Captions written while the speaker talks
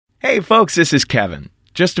Hey folks, this is Kevin.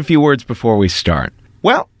 Just a few words before we start.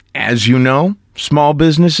 Well, as you know, small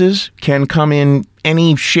businesses can come in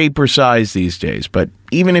any shape or size these days, but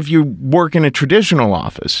even if you work in a traditional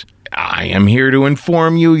office, I am here to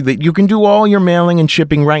inform you that you can do all your mailing and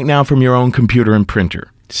shipping right now from your own computer and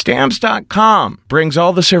printer. Stamps.com brings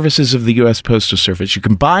all the services of the U.S. Postal Service. You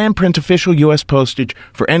can buy and print official U.S. postage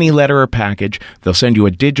for any letter or package. They'll send you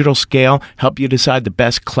a digital scale, help you decide the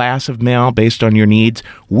best class of mail based on your needs.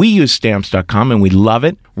 We use Stamps.com and we love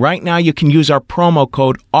it. Right now, you can use our promo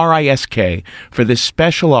code RISK for this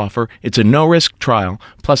special offer. It's a no-risk trial,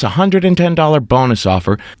 plus a $110 bonus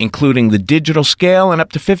offer, including the digital scale and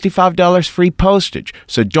up to $55 free postage.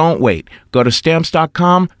 So don't wait. Go to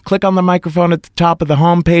Stamps.com, click on the microphone at the top of the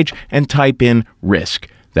homepage, and type in RISK.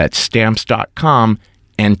 That's Stamps.com,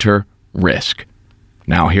 enter RISK.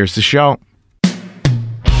 Now here's the show.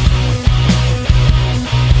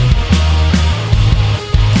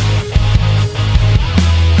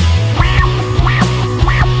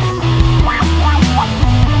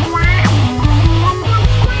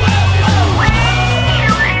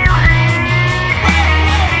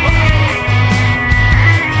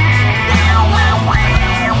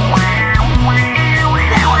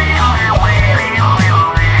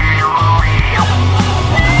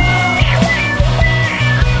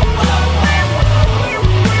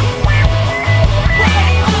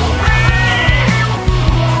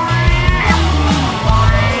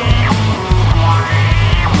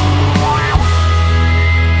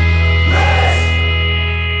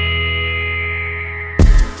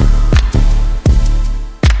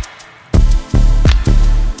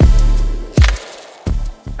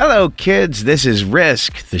 Hello, kids. This is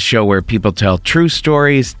Risk, the show where people tell true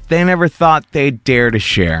stories they never thought they'd dare to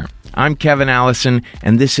share. I'm Kevin Allison,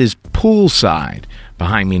 and this is Poolside,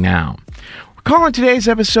 behind me now. We're calling today's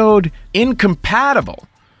episode Incompatible.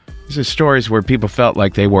 These are stories where people felt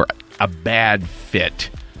like they were a bad fit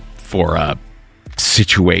for a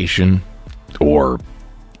situation or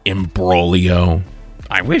imbroglio.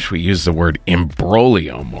 I wish we used the word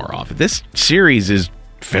imbroglio more often. This series is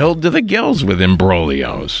filled to the gills with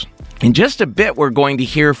imbroglios. In just a bit, we're going to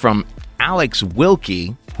hear from Alex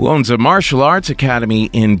Wilkie, who owns a martial arts academy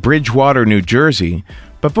in Bridgewater, New Jersey.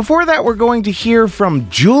 But before that, we're going to hear from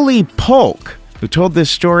Julie Polk, who told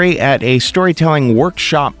this story at a storytelling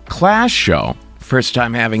workshop class show. First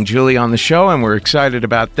time having Julie on the show, and we're excited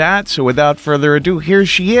about that. So without further ado, here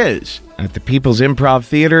she is. At the People's Improv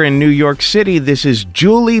Theater in New York City, this is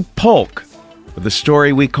Julie Polk with a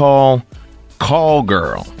story we call Call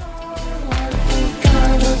Girl.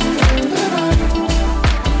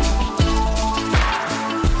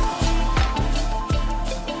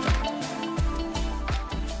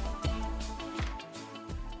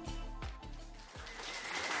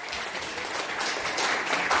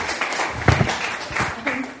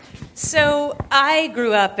 So I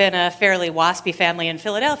grew up in a fairly waspy family in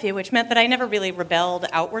Philadelphia, which meant that I never really rebelled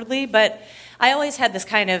outwardly, but I always had this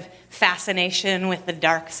kind of fascination with the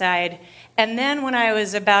dark side. And then when I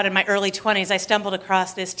was about in my early 20s, I stumbled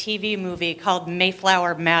across this TV movie called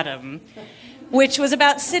Mayflower Madam, which was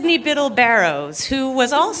about Sydney Biddle Barrows, who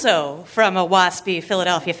was also from a waspy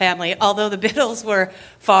Philadelphia family, although the Biddles were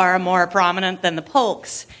far more prominent than the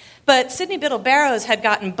Polks. But Sydney Biddle Barrows had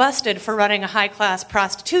gotten busted for running a high-class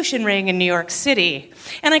prostitution ring in New York City.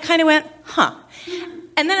 And I kind of went, huh.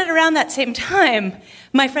 And then at around that same time,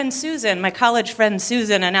 my friend Susan, my college friend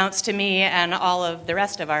Susan, announced to me and all of the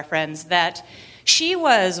rest of our friends that she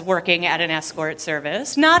was working at an escort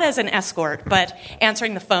service, not as an escort, but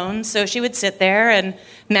answering the phone. So she would sit there and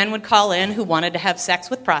men would call in who wanted to have sex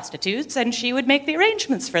with prostitutes, and she would make the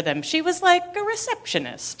arrangements for them. She was like a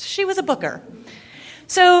receptionist. She was a booker.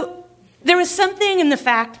 So there was something in the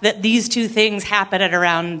fact that these two things happened at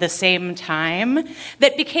around the same time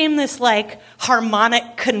that became this like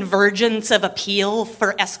harmonic convergence of appeal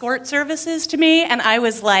for escort services to me. And I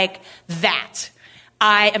was like,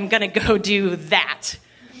 I am going to go do that.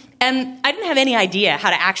 And I didn't have any idea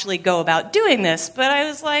how to actually go about doing this, but I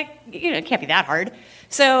was like, it can't be that hard.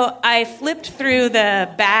 So I flipped through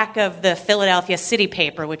the back of the Philadelphia City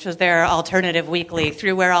paper, which was their alternative weekly,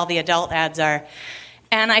 through where all the adult ads are.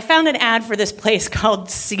 And I found an ad for this place called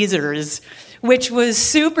Caesars, which was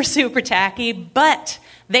super, super tacky, but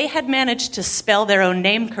they had managed to spell their own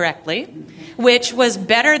name correctly, which was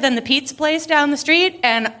better than the pizza place down the street,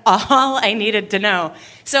 and all I needed to know.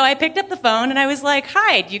 So I picked up the phone, and I was like,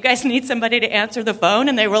 hi, do you guys need somebody to answer the phone?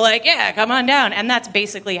 And they were like, yeah, come on down. And that's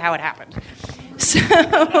basically how it happened. So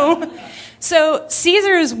So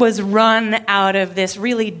Caesar's was run out of this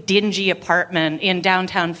really dingy apartment in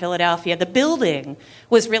downtown Philadelphia. The building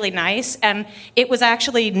was really nice, and it was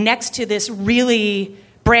actually next to this really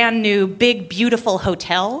brand new, big, beautiful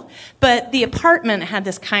hotel. But the apartment had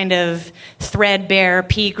this kind of threadbare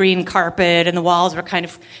pea green carpet, and the walls were kind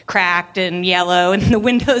of cracked and yellow, and the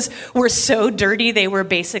windows were so dirty they were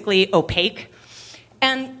basically opaque.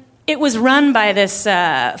 And it was run by this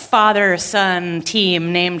father-son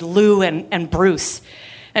team named Lou and Bruce.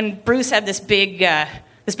 And Bruce had this big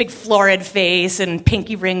florid face and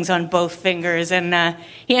pinky rings on both fingers. And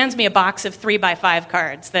he hands me a box of 3x5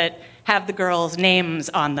 cards that have the girls' names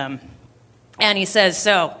on them. And he says,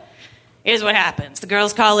 so, here's what happens. The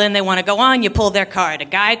girls call in, they want to go on, you pull their card. A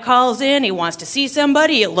guy calls in, he wants to see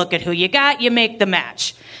somebody, you look at who you got, you make the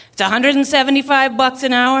match. It's $175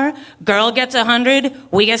 an hour. Girl gets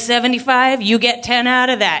 100, we get 75, you get 10 out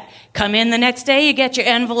of that. Come in the next day, you get your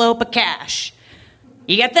envelope of cash.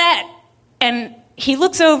 You get that? And he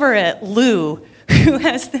looks over at Lou, who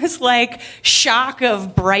has this, shock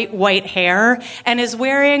of bright white hair and is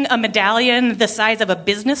wearing a medallion the size of a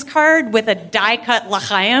business card with a die-cut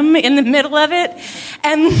l'chaim in the middle of it.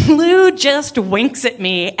 And Lou just winks at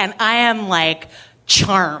me, and I am,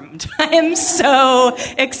 charmed. I am so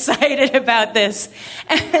excited about this.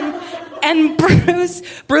 And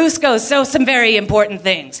Bruce goes, so some very important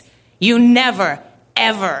things. You never,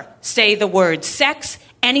 ever say the word sex.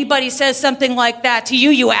 Anybody says something like that to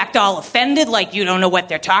you, you act all offended like you don't know what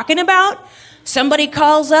they're talking about. Somebody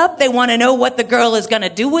calls up, they want to know what the girl is going to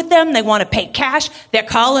do with them. They want to pay cash. They're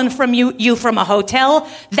calling from you from a hotel.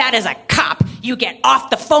 That is a cop. You get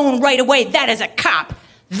off the phone right away. That is a cop.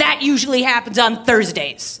 That usually happens on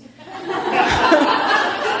Thursdays. And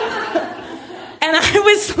I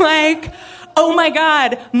was like, oh my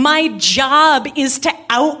God, my job is to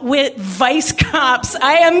outwit vice cops.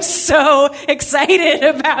 I am so excited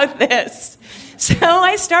about this. So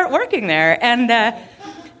I start working there, and the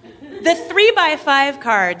 3x5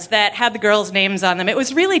 cards that had the girls' names on them, it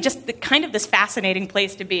was really just kind of this fascinating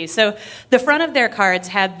place to be. So the front of their cards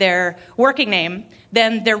had their working name,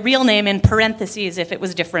 then their real name in parentheses if it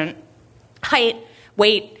was different, height,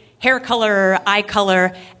 weight, hair color, eye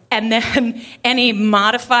color, and then any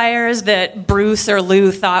modifiers that Bruce or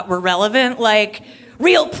Lou thought were relevant, like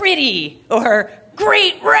real pretty or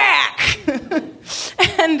great rack.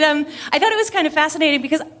 And I thought it was kind of fascinating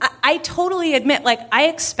because I totally admit, I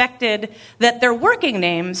expected that their working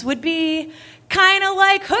names would be kind of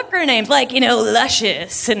like hooker names,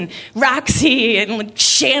 Luscious and Roxy and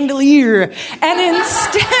Chandelier. And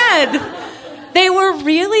instead, they were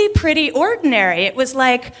really pretty ordinary. It was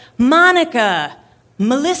like Monica,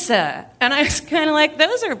 Melissa. And I was kind of like,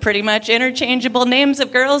 those are pretty much interchangeable names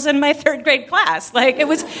of girls in my third grade class. It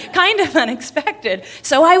was kind of unexpected.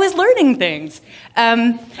 So I was learning things.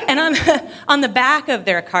 And on the back of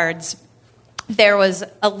their cards, there was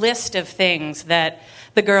a list of things that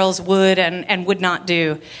the girls would and would not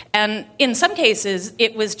do. And in some cases,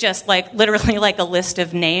 it was just literally a list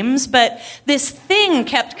of names, but this thing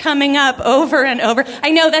kept coming up over and over.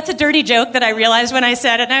 I know that's a dirty joke that I realized when I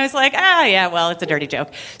said it, and I was like, yeah, well, it's a dirty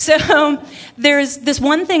joke. So there's this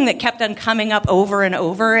one thing that kept on coming up over and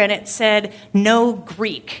over, and it said, no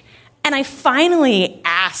Greek. And I finally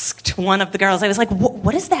asked one of the girls, I was like,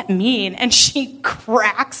 what does that mean? And she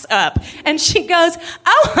cracks up. And she goes,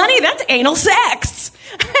 oh, honey, that's anal sex.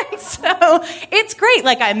 And so it's great.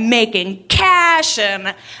 I'm making cash,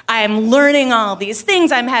 and I'm learning all these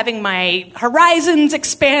things. I'm having my horizons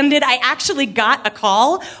expanded. I actually got a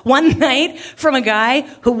call one night from a guy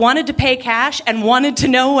who wanted to pay cash and wanted to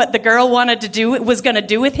know what the girl was going to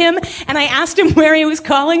do with him. And I asked him where he was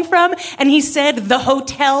calling from, and he said the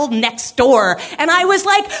hotel next door. And I was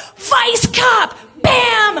like, vice cop!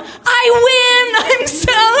 Bam! I win! I'm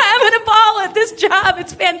so having a ball at this job.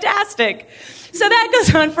 It's fantastic. So that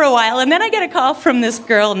goes on for a while, and then I get a call from this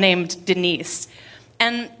girl named Denise.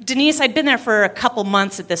 And Denise, I'd been there for a couple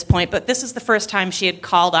months at this point, but this is the first time she had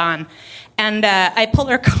called on. And I pull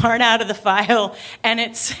her card out of the file, and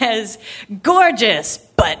it says, gorgeous,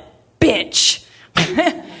 but bitch.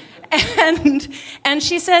 And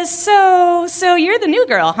she says, so you're the new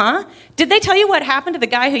girl, huh? Did they tell you what happened to the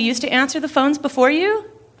guy who used to answer the phones before you?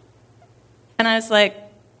 And I was like,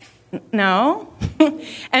 no.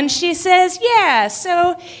 And she says, yeah,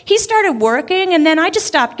 so he started working, and then I just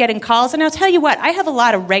stopped getting calls. And I'll tell you what, I have a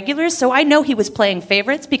lot of regulars, so I know he was playing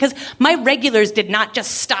favorites because my regulars did not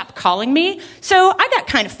just stop calling me. So I got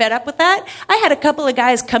kind of fed up with that. I had a couple of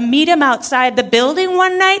guys come meet him outside the building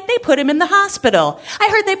one night. They put him in the hospital. I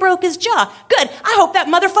heard they broke his jaw. Good. I hope that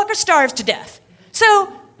motherfucker starves to death.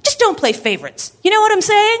 So just don't play favorites. You know what I'm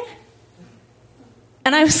saying?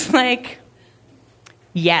 And I was like,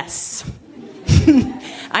 yes.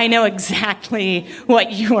 I know exactly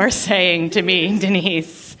what you are saying to me,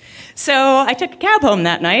 Denise. So I took a cab home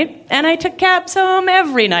that night, and I took cabs home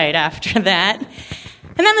every night after that.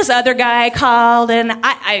 And then this other guy called, and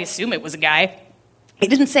I assume it was a guy. He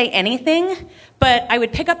didn't say anything, but I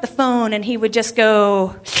would pick up the phone, and he would just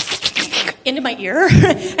go into my ear.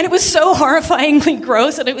 And it was so horrifyingly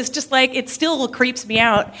gross, and it was just like, it still creeps me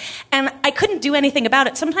out. And I couldn't do anything about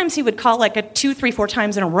it. Sometimes he would call like 2, 3, 4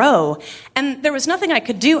 times in a row, and there was nothing I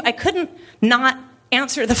could do. I couldn't not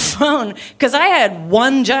answer the phone because I had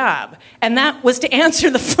one job, and that was to answer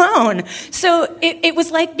the phone. So it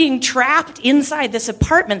was like being trapped inside this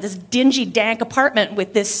apartment, this dingy, dank apartment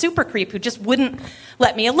with this super creep who just wouldn't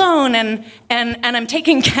let me alone. And I'm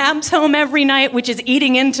taking cabs home every night, which is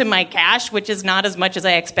eating into my cash, which is not as much as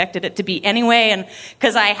I expected it to be anyway. And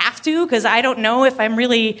because I have to, because I don't know if I'm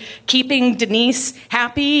really keeping Denise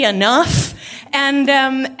happy enough. And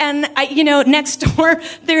I, next door,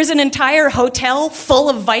 there's an entire hotel full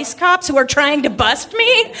of vice cops who are trying to bust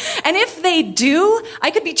me. And if they do,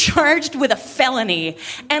 I could be charged with a felony.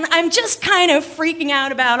 And I'm just kind of freaking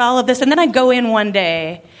out about all of this. And then I go in one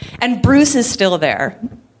day, and Bruce is still there.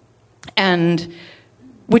 And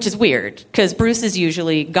which is weird, because Bruce is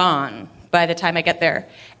usually gone by the time I get there.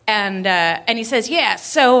 And he says, yeah,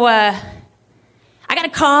 so I got a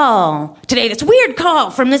call today, this weird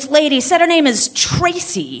call from this lady, said her name is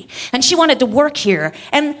Tracy, and she wanted to work here.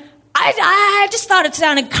 And I just thought it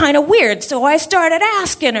sounded kind of weird, so I started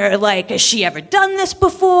asking her, like, has she ever done this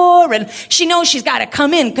before? And she knows she's got to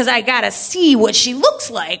come in because I got to see what she looks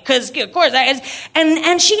like, because, of course,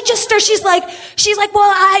 and she just starts, she's like,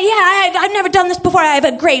 well, I've never done this before. I have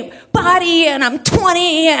a great body, and I'm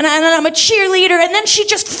 20, and I'm a cheerleader, and then she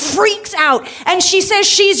just freaks out, and she says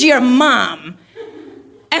she's your mom.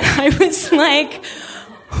 And I was like,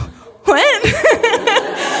 what?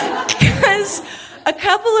 Because a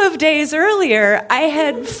couple of days earlier, I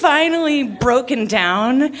had finally broken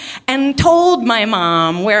down and told my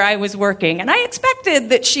mom where I was working. And I expected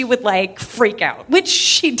that she would, freak out, which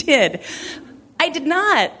she did. I did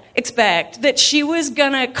not expect that she was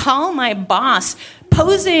going to call my boss,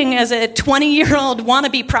 posing as a 20-year-old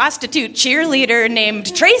wannabe prostitute cheerleader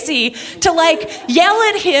named Tracy, to yell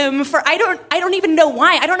at him for I don't even know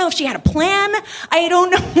why. I don't know if she had a plan. I don't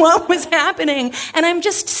know what was happening. And I'm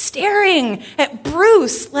just staring at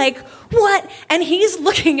Bruce like, what? And he's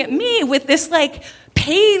looking at me with this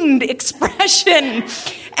pained expression.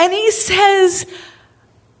 And he says,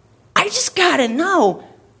 I just gotta know,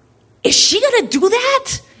 is she gonna do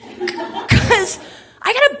that? Because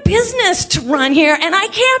I got a business to run here, and I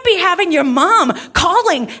can't be having your mom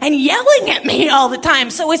calling and yelling at me all the time.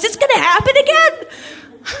 So is this going to happen again?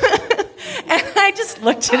 And I just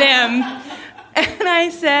looked at him, and I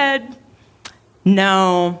said,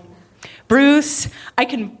 no, Bruce, I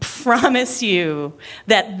can promise you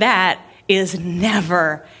that is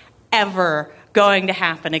never, ever going to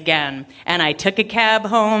happen again. And I took a cab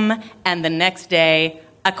home, and the next day,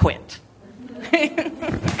 I quit.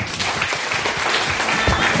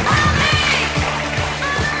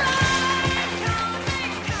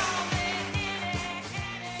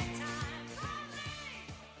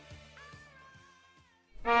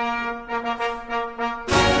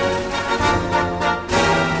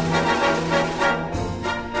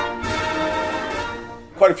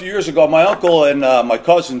 Quite a few years ago, my uncle and my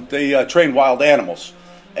cousin, they trained wild animals.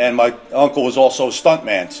 And my uncle was also a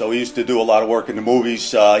stuntman, so he used to do a lot of work in the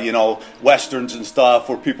movies, westerns and stuff,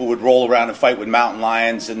 where people would roll around and fight with mountain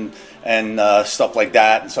lions and stuff like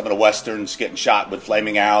that, and some of the westerns getting shot with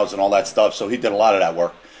flaming arrows and all that stuff, so he did a lot of that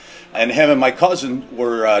work. And him and my cousin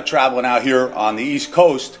were traveling out here on the East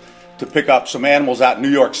Coast to pick up some animals out in New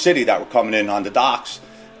York City that were coming in on the docks.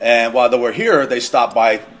 And while they were here, they stopped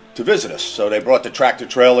by to visit us. So they brought the tractor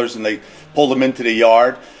trailers and they pulled them into the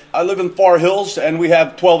yard. I live in Far Hills, and we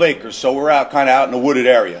have 12 acres, so we're out in a wooded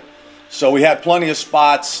area. So we had plenty of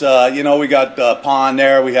spots. We got a pond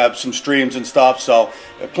there. We have some streams and stuff, so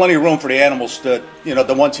plenty of room for the animals to,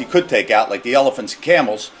 the ones he could take out, like the elephants and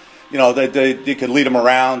camels. They could lead them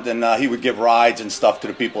around, and he would give rides and stuff to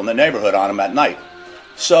the people in the neighborhood on them at night.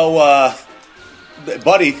 So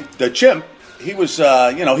Buddy, the chimp, he was,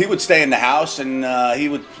 he would stay in the house, and he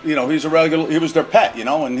would, he was their pet,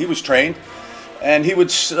 and he was trained. And he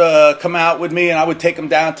would come out with me, and I would take him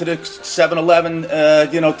down to the 7-Eleven,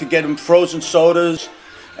 to get him frozen sodas.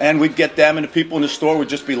 And we'd get them, and the people in the store would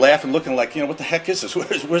just be laughing, looking like, what the heck is this?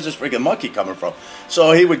 Where's this friggin' monkey coming from?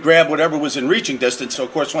 So he would grab whatever was in reaching distance. So,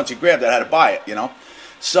 of course, once he grabbed it, I had to buy it,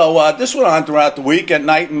 So this went on throughout the week at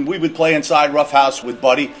night, and we would play inside Rough House with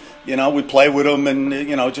Buddy. we'd play with him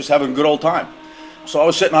and, just having a good old time. So I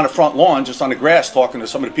was sitting on the front lawn, just on the grass, talking to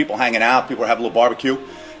some of the people hanging out. People were having a little barbecue.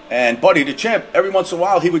 And Buddy the Chimp, every once in a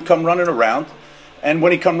while, he would come running around. And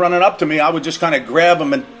when he'd come running up to me, I would just kind of grab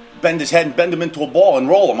him and bend his head and bend him into a ball and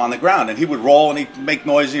roll him on the ground. And he would roll and he'd make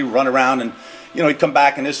noise, he'd run around, and, he'd come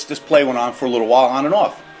back, and this play went on for a little while, on and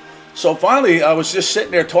off. So finally, I was just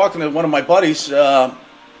sitting there talking to one of my buddies,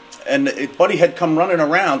 Buddy had come running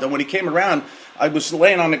around, and when he came around, I was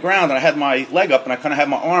laying on the ground, and I had my leg up, and I kind of had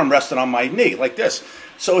my arm resting on my knee, like this.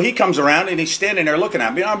 So he comes around, and he's standing there looking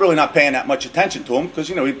at me. I'm really not paying that much attention to him, because,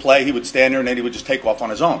 he'd play, he would stand there, and then he would just take off on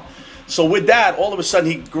his own. So with that, all of a sudden,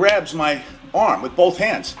 he grabs my arm with both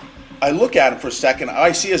hands. I look at him for a second,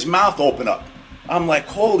 I see his mouth open up. I'm like,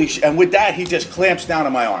 holy shit. And with that, he just clamps down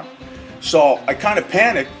on my arm. So I kind of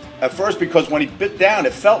panicked at first, because when he bit down,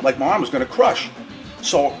 it felt like my arm was going to crush.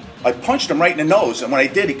 So I punched him right in the nose, and when I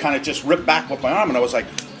did, he kind of just ripped back with my arm, and I was like,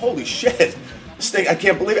 holy shit, this thing, I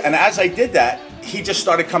can't believe it. And as I did that, he just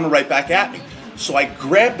started coming right back at me. So I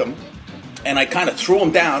grabbed him, and I kind of threw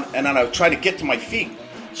him down, and then I tried to get to my feet.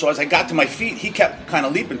 So as I got to my feet, he kept kind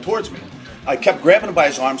of leaping towards me. I kept grabbing him by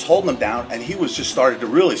his arms, holding him down, and he was just starting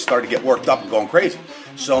to get worked up and going crazy.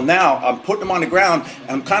 So now I'm putting him on the ground,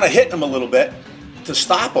 and I'm kind of hitting him a little bit to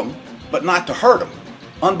stop him, but not to hurt him.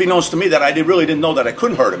 Unbeknownst to me, that I really didn't know that I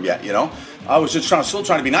couldn't hurt him yet, I was just still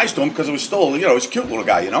trying to be nice to him, because it was still, he's a cute little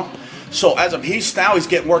guy, So he's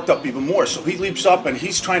getting worked up even more. So he leaps up, and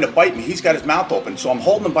he's trying to bite me. He's got his mouth open, so I'm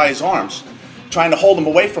holding him by his arms, trying to hold him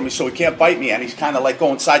away from me so he can't bite me, and he's kind of like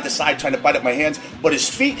going side to side, trying to bite at my hands, but his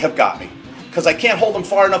feet have got me, because I can't hold him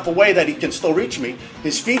far enough away that he can still reach me.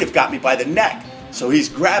 His feet have got me by the neck. So he's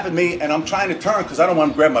grabbing me, and I'm trying to turn because I don't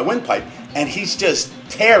want to grab my windpipe, and he's just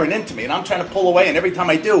tearing into me, and I'm trying to pull away, and every time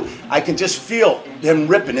I do, I can just feel him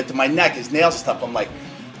ripping into my neck, his nails and stuff. I'm like,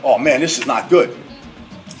 oh man, this is not good.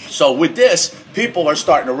 So with this, people are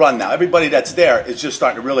starting to run now. Everybody that's there is just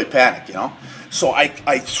starting to really panic, So I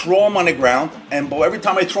throw him on the ground, and every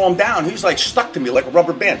time I throw him down, he's like stuck to me like a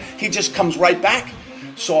rubber band. He just comes right back.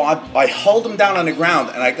 So I held him down on the ground,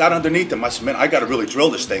 and I got underneath him. I said, man, I got to really drill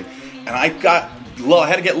this thing. And I got low. I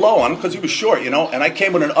had to get low on him because he was short, and I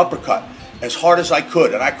came with an uppercut as hard as I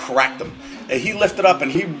could, and I cracked him. And he lifted up,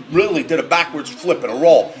 and he really did a backwards flip and a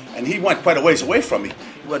roll, and he went quite a ways away from me.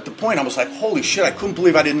 At the point, I was like, holy shit, I couldn't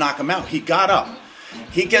believe I didn't knock him out. He got up.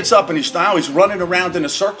 He gets up, and he's running around in a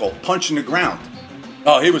circle, punching the ground.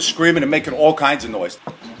 Oh, he was screaming and making all kinds of noise.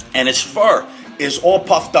 And his fur is all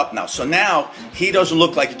puffed up now. So now he doesn't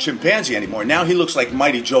look like a chimpanzee anymore. Now he looks like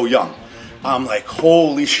Mighty Joe Young. I'm like,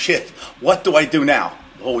 holy shit, what do I do now?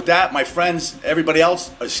 Well, with that, my friends, everybody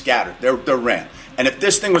else are scattered. They're ran. And if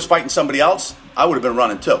this thing was fighting somebody else, I would have been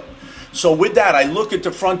running too. So with that, I look at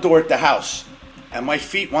the front door at the house, and my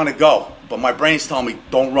feet want to go, but my brain's telling me,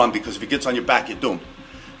 don't run, because if he gets on your back, you're doomed.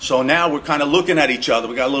 So now we're kind of looking at each other.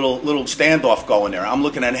 We got a little standoff going there. I'm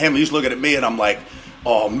looking at him, he's looking at me, and I'm like,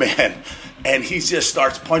 oh man. And he just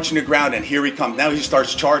starts punching the ground, and here he comes. Now he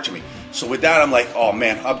starts charging me. So with that, I'm like, oh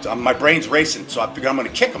man, my brain's racing. So I figure I'm going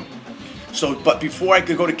to kick him. But before I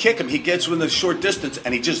could go to kick him, he gets within a short distance,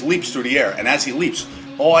 and he just leaps through the air. And as he leaps,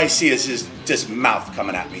 all I see is his just mouth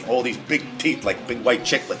coming at me, all these big teeth like big white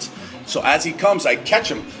chiclets. So as he comes, I catch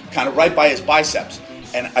him kind of right by his biceps.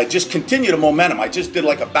 And I just continue the momentum. I just did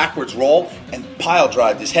like a backwards roll and pile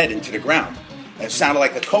drived his head into the ground. And it sounded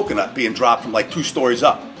like a coconut being dropped from like 2 stories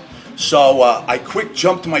up. So I quick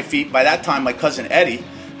jumped to my feet. By that time, my cousin Eddie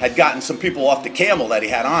had gotten some people off the camel that he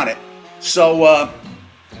had on it. So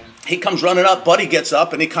he comes running up. Buddy gets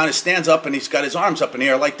up, and he kind of stands up, and he's got his arms up in the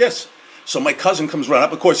air like this. So my cousin comes running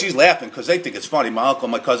up. Of course, he's laughing because they think it's funny. My uncle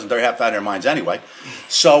and my cousin, they're half out of their minds anyway.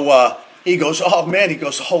 So he goes, oh man, he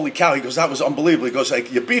goes, holy cow. He goes, that was unbelievable. He goes,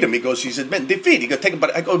 like, you beat him. He goes, he's admitting defeat. He goes, take him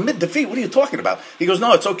by. I go, admit defeat? What are you talking about? He goes,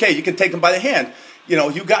 no, it's okay. You can take him by the hand.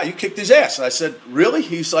 You kicked his ass. And I said, really?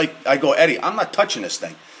 He's like, I go, Eddie, I'm not touching this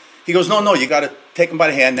thing. He goes, no, you got to take him by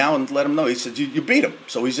the hand now and let him know. He said, you beat him.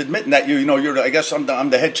 So he's admitting that I guess I'm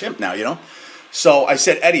the head chimp now, So I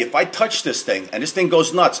said, Eddie, if I touch this thing and this thing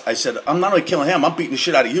goes nuts, I said, I'm not only killing him, I'm beating the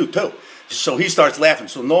shit out of you too. So he starts laughing.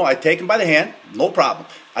 So no, I take him by the hand, no problem.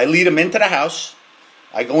 I lead him into the house.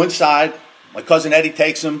 I go inside. My cousin Eddie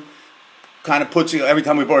takes him, kind of puts him, every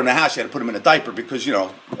time we brought him in the house, you had to put him in a diaper because,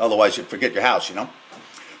 otherwise you'd forget your house,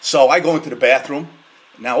 So I go into the bathroom.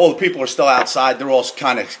 Now all the people are still outside. They're all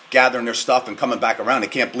kind of gathering their stuff and coming back around. They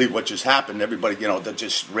can't believe what just happened. Everybody, they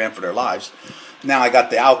just ran for their lives. Now I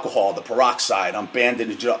got the alcohol, the peroxide. I'm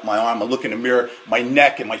bandaging up my arm. I look in the mirror. My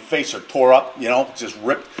neck and my face are tore up, just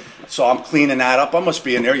ripped. So I'm cleaning that up. I must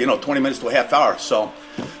be in there, 20 minutes to a half hour. So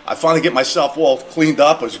I finally get myself all cleaned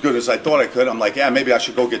up as good as I thought I could. I'm like, yeah, maybe I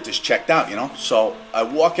should go get this checked out, So I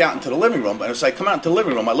walk out into the living room, and as I come out into the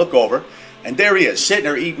living room, I look over, and there he is, sitting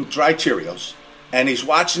there eating dry Cheerios, and he's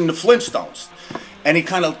watching the Flintstones. And he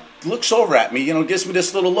kind of looks over at me, gives me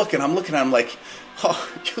this little look, and I'm looking at him like, oh,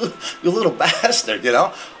 you little bastard,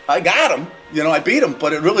 I got him, I beat him,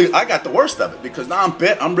 but I got the worst of it, because now I'm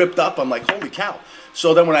bit, I'm ripped up, I'm like, holy cow.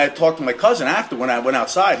 So then when I talked to my cousin after, when I went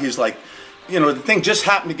outside, he's like, the thing just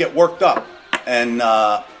happened to get worked up, and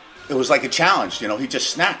it was like a challenge, he just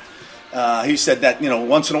snapped. He said that,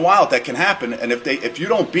 once in a while that can happen, and if you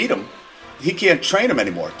don't beat him, he can't train him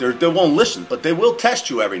anymore. They won't listen, but they will test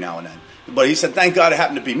you every now and then. But he said, thank God it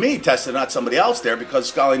happened to be me tested, not somebody else there,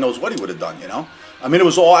 because golly knows what he would have done, I mean, it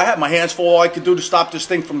was all, I had my hands full, all I could do to stop this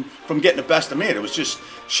thing from getting the best of me. And it was just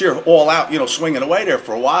sheer all out, swinging away there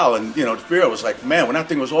for a while. And, the fear was like, man, when that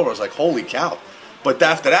thing was over, I was like, holy cow. But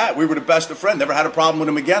after that, we were the best of friends. Never had a problem with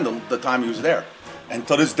him again the time he was there. And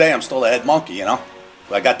to this day, I'm still a head monkey, So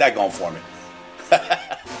I got that going for me.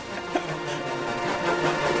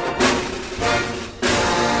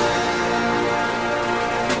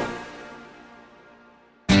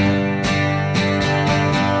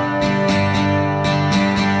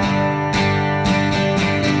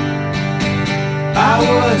 I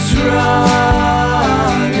was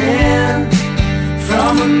running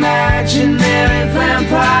from imaginary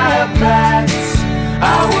vampire bats.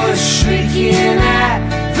 I was shrieking at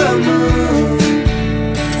the moon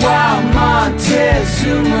while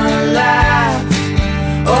Montezuma laughed.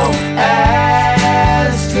 Oh,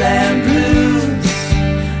 Aztlan blues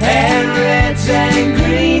and reds and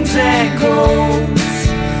greens and golds.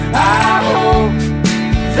 I hope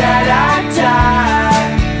that I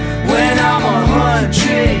die when I'm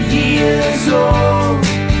 100 years old,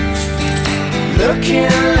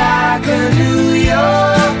 looking like a New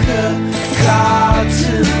Yorker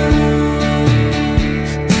cartoon,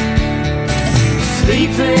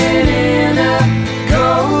 sleeping in a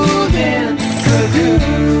golden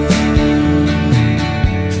cocoon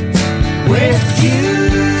with you.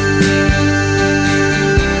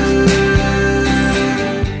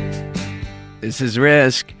 This is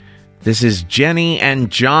Risk. This is Jenny and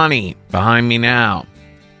Johnny behind me now.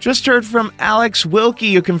 Just heard from Alex Wilkie.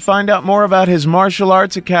 You can find out more about his martial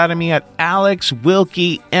arts academy at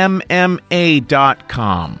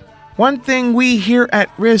alexwilkiemma.com. One thing we here at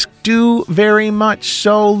Risk do very much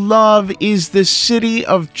so love is the city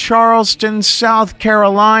of Charleston, South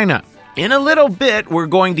Carolina. In a little bit, we're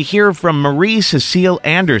going to hear from Marie Cecile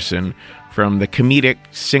Anderson from the comedic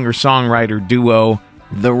singer-songwriter duo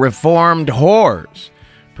The Reformed Whores,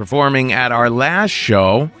 performing at our last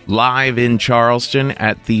show live in Charleston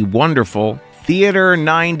at the wonderful Theater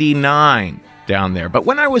 99 down there. But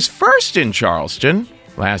when I was first in Charleston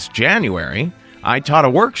last January, I taught a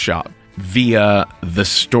workshop via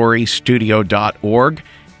thestorystudio.org,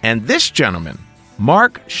 and this gentleman,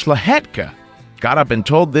 Mark Szlachetka, got up and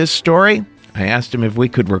told this story. I asked him if we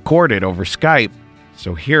could record it over Skype.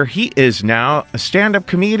 So here he is now, a stand-up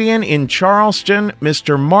comedian in Charleston,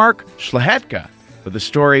 Mr. Mark Szlachetka, with a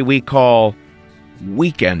story we call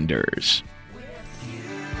Weekenders.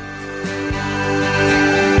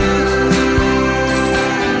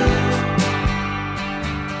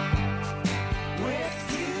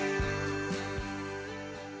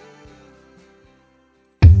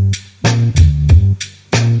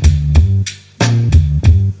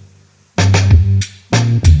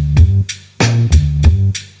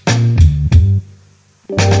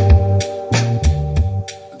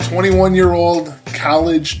 21-year-old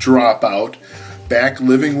college dropout, back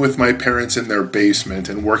living with my parents in their basement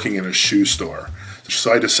and working in a shoe store.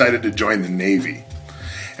 So I decided to join the Navy.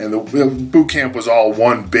 And the boot camp was all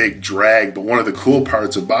one big drag, but one of the cool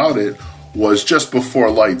parts about it was just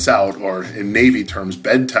before lights out, or in Navy terms,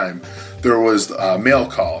 bedtime, there was a mail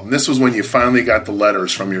call. And this was when you finally got the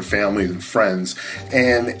letters from your family and friends.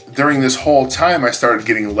 And during this whole time, I started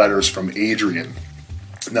getting letters from Adrian.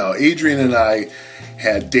 Now, Adrian and I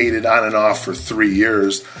had dated on and off for 3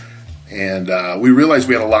 years, and we realized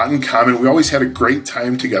we had a lot in common. We always had a great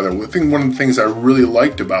time together. I think one of the things I really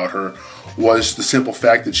liked about her was the simple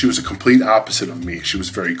fact that she was a complete opposite of me. She was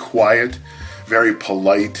very quiet, very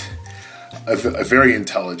polite, very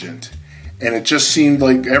intelligent. And it just seemed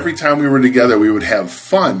like every time we were together, we would have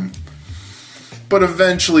fun. But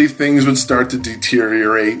eventually things would start to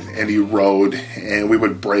deteriorate and erode, and we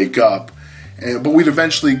would break up. But we'd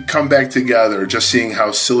eventually come back together, just seeing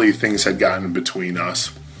how silly things had gotten between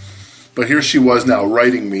us. But here she was now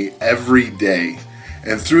writing me every day.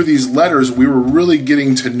 And through these letters, we were really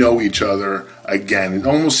getting to know each other again. It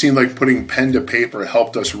almost seemed like putting pen to paper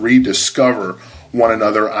helped us rediscover one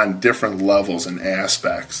another on different levels and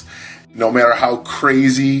aspects. No matter how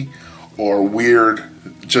crazy or weird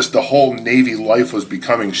just the whole Navy life was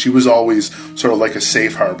becoming, she was always sort of like a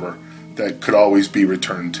safe harbor that could always be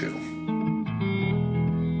returned to.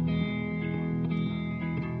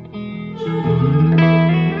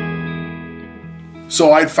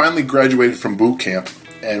 So I'd finally graduated from boot camp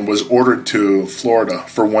and was ordered to Florida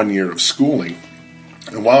for 1 year of schooling.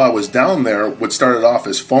 And while I was down there, what started off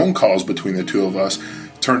as phone calls between the two of us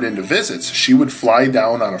turned into visits. She would fly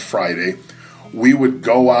down on a Friday. We would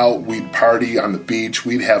go out, we'd party on the beach,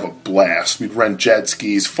 we'd have a blast. We'd rent jet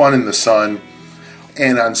skis, fun in the sun.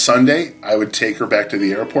 And on Sunday, I would take her back to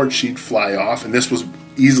the airport. She'd fly off, and this was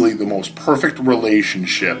easily the most perfect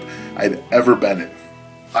relationship I'd ever been in.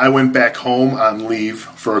 I went back home on leave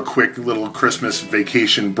for a quick little Christmas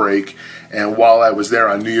vacation break, and while I was there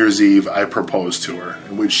on New Year's Eve, I proposed to her,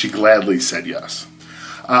 in which she gladly said yes.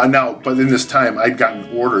 But in this time, I'd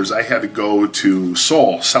gotten orders. I had to go to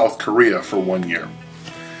Seoul, South Korea for 1 year.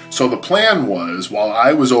 So the plan was, while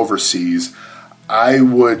I was overseas, I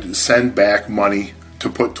would send back money to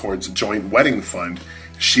put towards a joint wedding fund.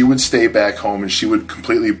 She would stay back home, and she would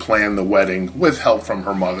completely plan the wedding with help from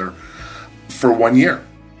her mother for 1 year.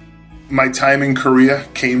 My time in Korea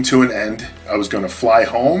came to an end. I was going to fly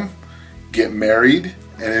home, get married,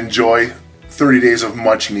 and enjoy 30 days of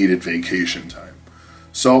much-needed vacation time.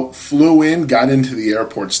 So, flew in, got into the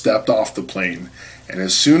airport, stepped off the plane, and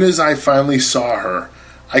as soon as I finally saw her,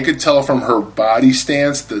 I could tell from her body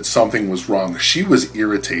stance that something was wrong. She was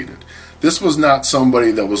irritated. This was not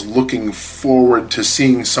somebody that was looking forward to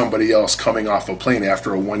seeing somebody else coming off a plane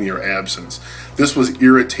after a 1 year absence. This was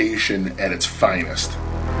irritation at its finest.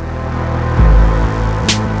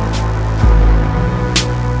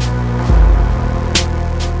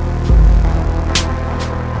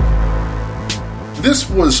 This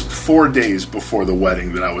was 4 days before the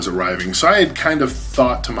wedding that I was arriving, so I had kind of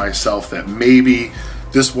thought to myself that maybe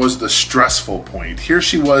this was the stressful point. Here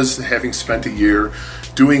she was, having spent a year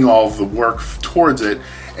doing all of the work towards it,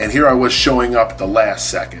 and here I was showing up at the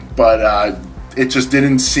last second. But it just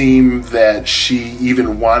didn't seem that she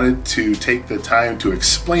even wanted to take the time to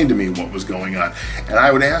explain to me what was going on. And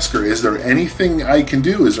I would ask her, is there anything I can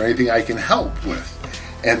do? Is there anything I can help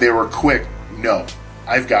with? And they were quick, no.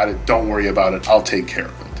 I've got it, don't worry about it, I'll take care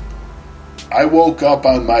of it. I woke up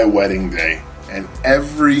on my wedding day, and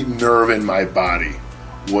every nerve in my body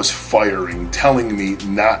was firing, telling me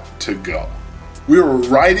not to go. We were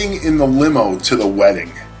riding in the limo to the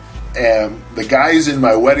wedding, and the guys in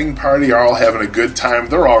my wedding party are all having a good time.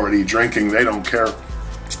 They're already drinking, they don't care.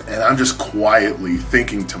 And I'm just quietly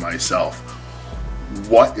thinking to myself,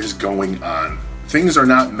 what is going on? Things are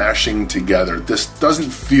not meshing together. This doesn't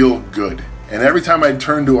feel good. And every time I'd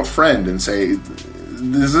turn to a friend and say,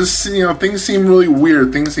 "Does this, things seem really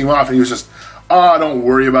weird, things seem off," and he was just, "Oh, don't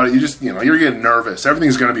worry about it. You just, you're getting nervous.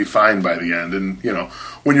 Everything's going to be fine by the end." And,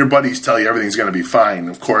 when your buddies tell you everything's going to be fine,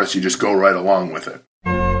 of course, you just go right along with it.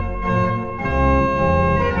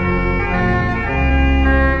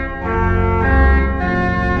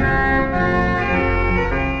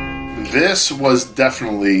 This was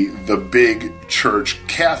definitely the big church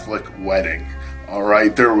Catholic wedding. All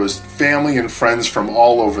right, there was family and friends from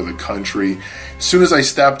all over the country. As soon as I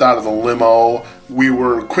stepped out of the limo, we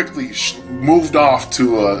were quickly moved off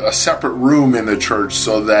to a separate room in the church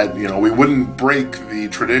so that, we wouldn't break the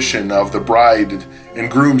tradition of the bride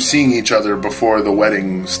and groom seeing each other before the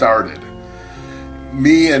wedding started.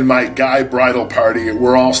 Me and my guy bridal party,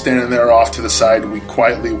 we're all standing there off to the side. We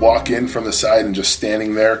quietly walk in from the side and just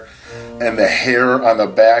standing there, and the hair on the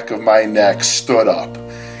back of my neck stood up.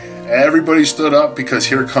 Everybody stood up because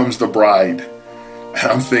here comes the bride. And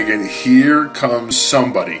I'm thinking, here comes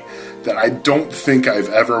somebody that I don't think I've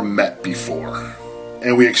ever met before.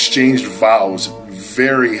 And we exchanged vows,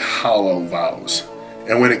 very hollow vows.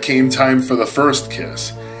 And when it came time for the first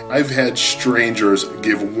kiss, I've had strangers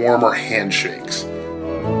give warmer handshakes.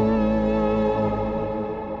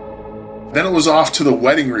 Then it was off to the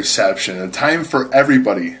wedding reception, a time for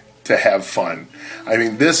everybody to have fun. I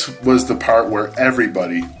mean, this was the part where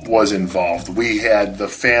everybody was involved. We had the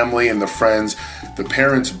family and the friends, the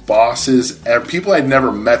parents' bosses, people I'd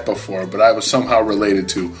never met before, but I was somehow related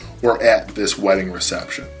to, were at this wedding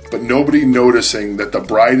reception. But nobody noticing that the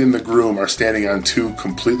bride and the groom are standing on two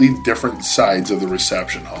completely different sides of the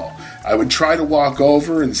reception hall. I would try to walk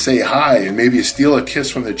over and say hi and maybe steal a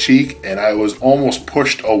kiss from the cheek, and I was almost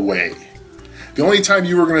pushed away. The only time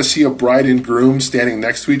you were going to see a bride and groom standing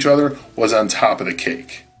next to each other was on top of the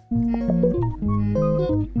cake.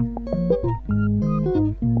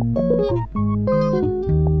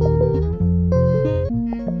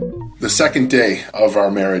 The second day of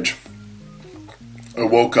our marriage, I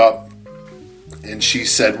woke up and she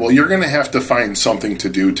said, well, you're going to have to find something to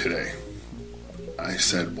do today. I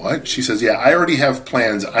said, what? She says, yeah, I already have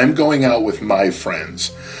plans. I'm going out with my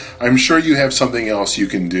friends. I'm sure you have something else you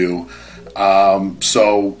can do.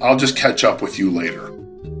 So I'll just catch up with you later.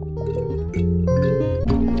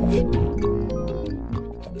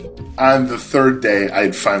 On the third day,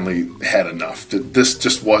 I'd finally had enough. This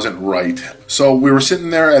just wasn't right. So we were sitting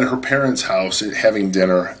there at her parents' house having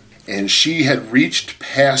dinner, and she had reached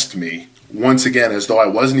past me once again as though I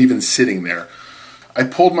wasn't even sitting there. I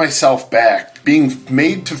pulled myself back, being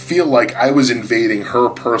made to feel like I was invading her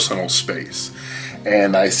personal space.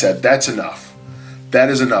 And I said, that's enough. That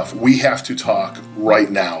is enough. We have to talk right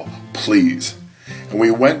now, please. And we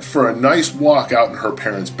went for a nice walk out in her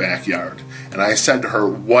parents' backyard. And I said to her,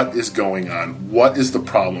 what is going on? What is the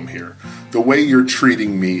problem here? The way you're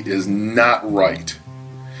treating me is not right.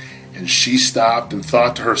 And she stopped and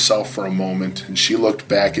thought to herself for a moment, and she looked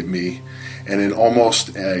back at me, and in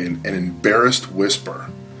almost an embarrassed whisper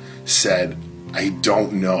said, I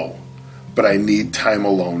don't know, but I need time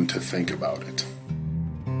alone to think about it.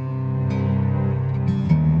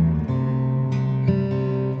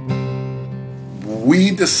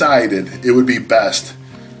 We decided it would be best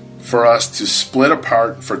for us to split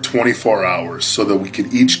apart for 24 hours so that we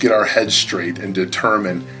could each get our heads straight and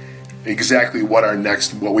determine exactly what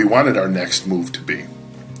we wanted our next move to be.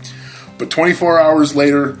 But 24 hours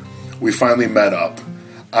later, we finally met up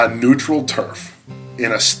on neutral turf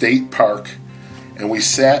in a state park, and we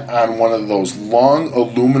sat on one of those long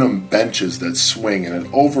aluminum benches that swing, and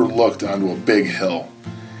it overlooked onto a big hill.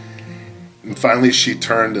 And finally she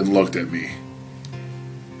turned and looked at me.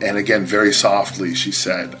 And again, very softly, she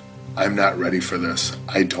said, I'm not ready for this.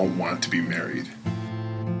 I don't want to be married.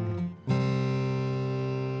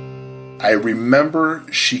 I remember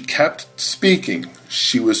she kept speaking.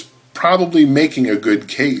 She was probably making a good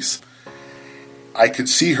case. I could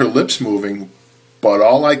see her lips moving, but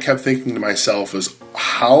all I kept thinking to myself is,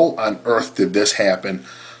 how on earth did this happen?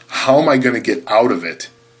 How am I going to get out of it?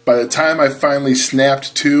 By the time I finally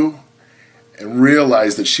snapped to and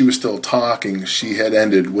realized that she was still talking, she had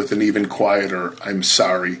ended with an even quieter, I'm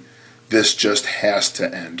sorry, this just has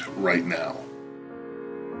to end right now.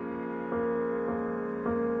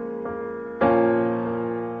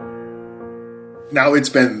 Now it's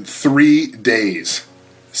been 3 days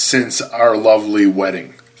since our lovely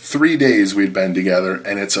wedding. 3 days we'd been together,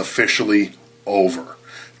 and it's officially over.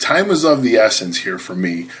 Time is of the essence here for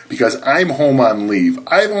me because I'm home on leave.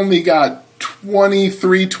 I've only got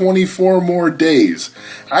 23, 24 more days.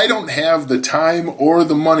 I don't have the time or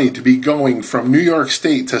the money to be going from New York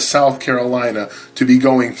State to South Carolina to be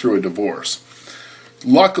going through a divorce.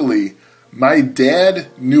 Luckily, my dad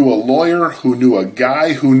knew a lawyer who knew a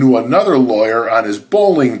guy who knew another lawyer on his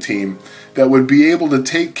bowling team that would be able to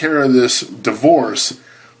take care of this divorce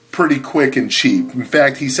pretty quick and cheap. In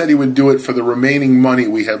fact, he said he would do it for the remaining money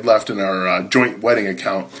we had left in our joint wedding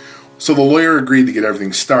account. So the lawyer agreed to get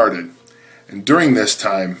everything started. And during this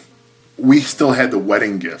time, we still had the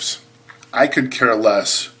wedding gifts. I could care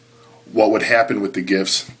less what would happen with the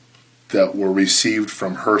gifts that were received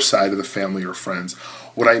from her side of the family or friends.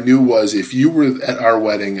 What I knew was if you were at our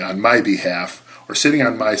wedding on my behalf or sitting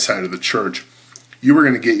on my side of the church, you were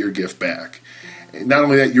going to get your gift back. And not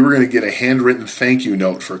only that, you were going to get a handwritten thank you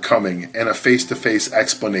note for coming and a face-to-face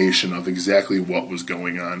explanation of exactly what was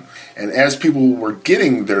going on. And as people were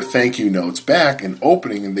getting their thank you notes back and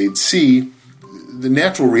opening, and they'd see, the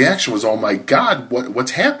natural reaction was, oh my God,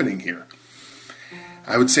 what's happening here?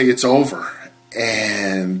 I would say it's over.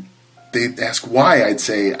 And they'd ask why. I'd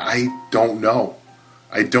say, I don't know.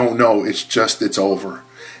 I don't know. It's over.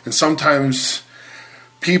 And sometimes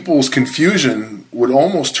people's confusion would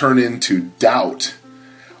almost turn into doubt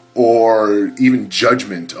or even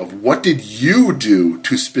judgment of what did you do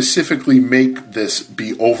to specifically make this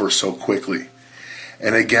be over so quickly?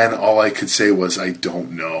 And again, all I could say was, I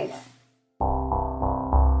don't know.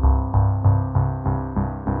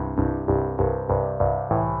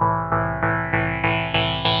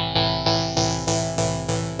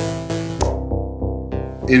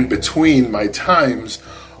 In between my times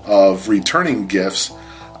of returning gifts,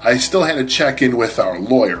 I still had to check in with our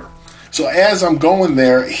lawyer. So as I'm going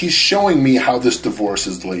there, he's showing me how this divorce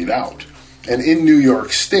is laid out. And in New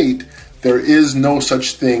York State, there is no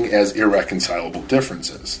such thing as irreconcilable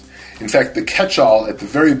differences. In fact, the catch-all at the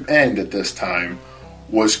very end at this time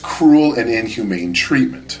was cruel and inhumane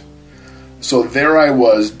treatment. So there I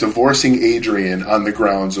was, divorcing Adrian on the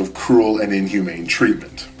grounds of cruel and inhumane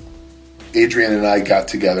treatment. Adrian and I got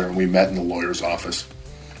together and we met in the lawyer's office.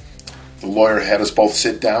 The lawyer had us both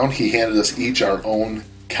sit down. He handed us each our own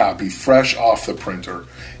copy, fresh off the printer,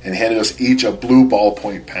 and handed us each a blue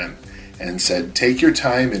ballpoint pen and said, take your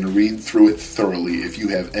time and read through it thoroughly. If you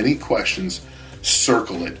have any questions,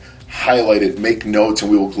 circle it, highlight it, make notes,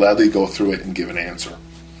 and we will gladly go through it and give an answer.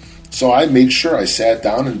 So I made sure I sat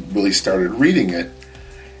down and really started reading it.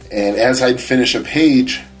 And as I'd finish a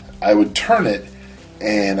page, I would turn it,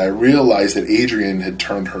 and I realized that Adrienne had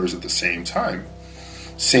turned hers at the same time.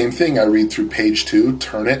 Same thing, I read through page 2,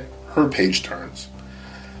 turn it, her page turns.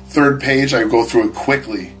 Third page, I go through it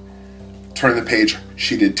quickly, turn the page,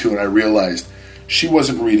 she did too, and I realized she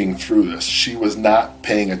wasn't reading through this. She was not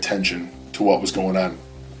paying attention to what was going on.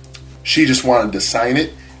 She just wanted to sign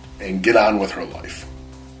it and get on with her life.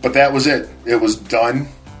 But that was it. It was done.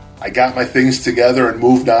 I got my things together and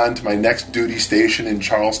moved on to my next duty station in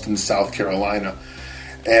Charleston, South Carolina.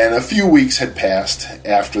 And a few weeks had passed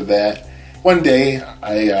after that. One day,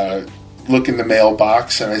 I look in the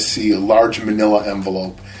mailbox and I see a large manila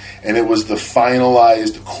envelope. And it was the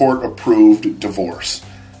finalized court-approved divorce.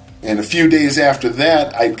 And a few days after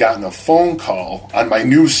that, I'd gotten a phone call on my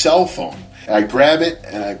new cell phone. And I grab it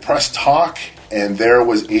and I press talk, and there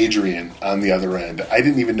was Adrienne on the other end. I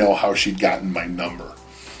didn't even know how she'd gotten my number.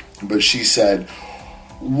 But she said,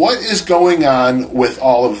 what is going on with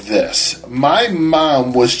all of this? My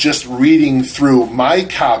mom was just reading through my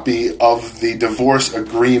copy of the divorce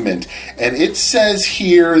agreement, and it says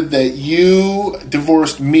here that you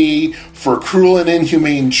divorced me for cruel and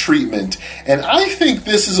inhumane treatment, and I think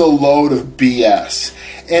this is a load of BS.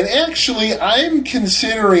 And actually, I'm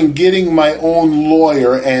considering getting my own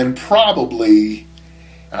lawyer, and probably...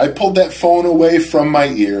 I pulled that phone away from my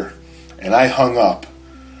ear, and I hung up.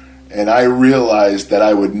 And I realized that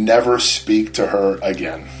I would never speak to her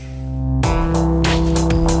again.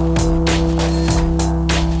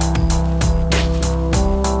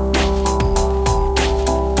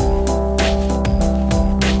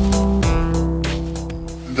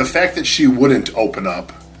 The fact that she wouldn't open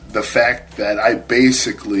up, the fact that I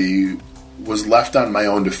basically was left on my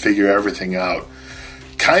own to figure everything out,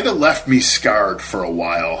 kind of left me scarred for a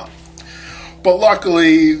while. But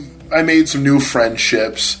luckily, I made some new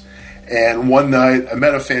friendships. And one night, I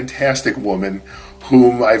met a fantastic woman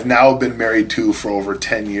whom I've now been married to for over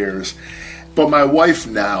 10 years. But my wife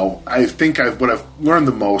now, I think what I've learned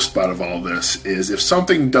the most out of all this is if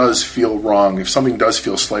something does feel wrong, if something does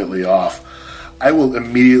feel slightly off, I will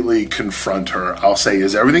immediately confront her. I'll say,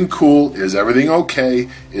 is everything cool? Is everything okay?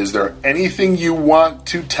 Is there anything you want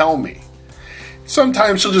to tell me?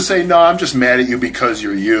 Sometimes she'll just say, no, I'm just mad at you because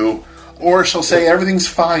you're you. Or she'll say, everything's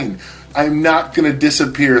fine. I'm not going to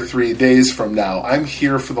disappear 3 days from now. I'm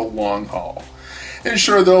here for the long haul. And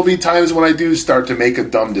sure, there'll be times when I do start to make a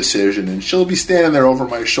dumb decision, and she'll be standing there over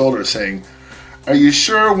my shoulder saying, are you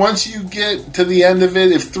sure once you get to the end of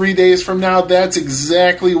it, if 3 days from now, that's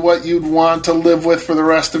exactly what you'd want to live with for the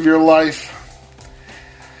rest of your life?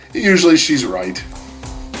 Usually she's right.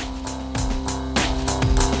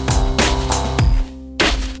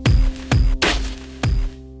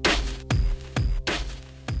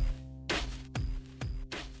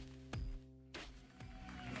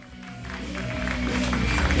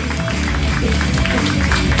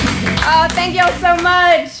 Oh, thank y'all so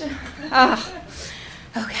much. Oh,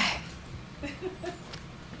 okay.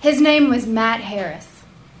 His name was Matt Harris.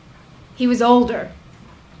 He was older.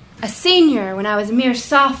 A senior when I was a mere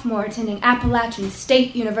sophomore attending Appalachian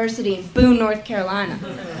State University in Boone, North Carolina.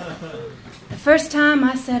 The first time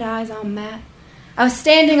I set eyes on Matt, I was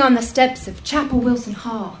standing on the steps of Chapel Wilson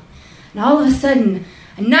Hall, and all of a sudden,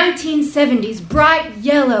 a 1970s bright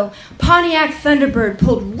yellow Pontiac Thunderbird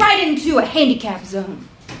pulled right into a handicap zone.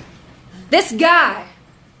 This guy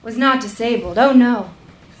was not disabled. Oh, no.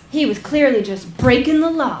 He was clearly just breaking the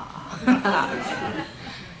law.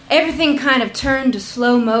 Everything kind of turned to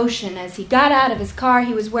slow motion. As he got out of his car,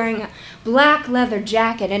 he was wearing a black leather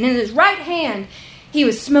jacket, and in his right hand, he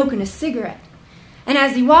was smoking a cigarette. And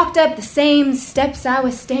as he walked up the same steps I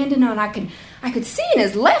was standing on, I could see in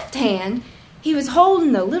his left hand, he was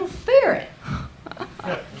holding a little ferret.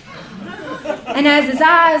 And as his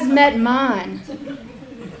eyes met mine,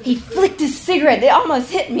 he flicked his cigarette. It almost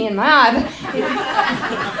hit me in my eye, but he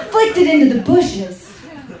flicked it into the bushes.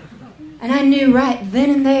 And I knew right then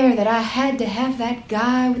and there that I had to have that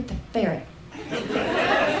guy with the ferret.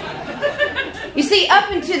 You see, up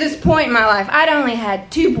until this point in my life, I'd only had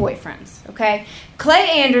 2 boyfriends, okay? Clay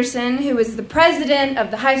Anderson, who was the president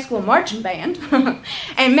of the high school marching band,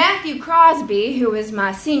 and Matthew Crosby, who was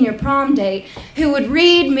my senior prom date, who would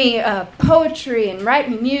read me poetry and write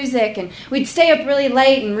me music, and we'd stay up really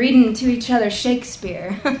late and reading to each other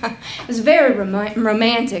Shakespeare. It was very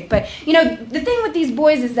romantic, but, you know, the thing with these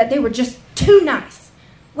boys is that they were just too nice,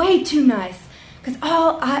 way too nice, because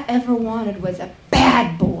all I ever wanted was a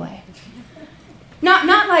bad boy.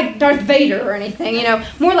 Not like Darth Vader or anything, you know,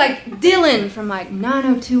 more like Dylan from like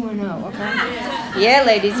 90210, okay? Yeah,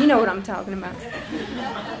 ladies, you know what I'm talking about.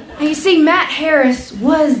 And you see, Matt Harris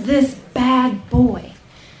was this bad boy.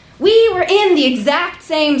 We were in the exact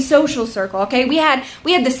same social circle, okay? We had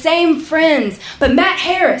the same friends, but Matt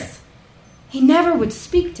Harris, he never would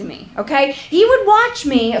speak to me, okay? He would watch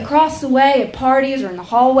me across the way at parties or in the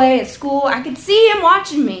hallway at school. I could see him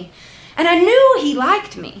watching me, and I knew he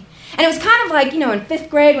liked me. And it was kind of like, you know, in 5th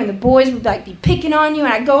grade when the boys would like be picking on you,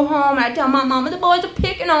 and I'd go home and I'd tell my mama, the boys are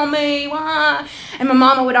picking on me, why? And my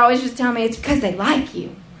mama would always just tell me, it's because they like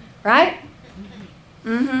you, right?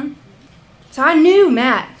 Mm-hmm. So I knew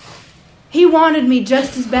Matt. He wanted me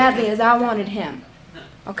just as badly as I wanted him.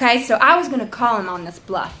 Okay, so I was going to call him on this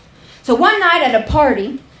bluff. So one night at a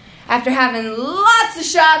party, after having lots of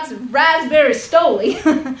shots of raspberry stoli,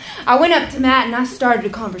 I went up to Matt and I started a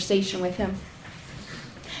conversation with him.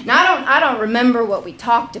 Now, I don't remember what we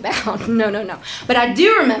talked about. No. But I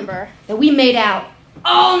do remember that we made out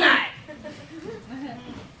all night.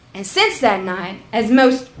 And since that night, as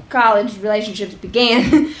most college relationships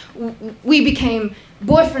began, we became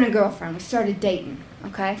boyfriend and girlfriend. We started dating,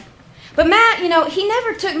 okay? But Matt, you know, he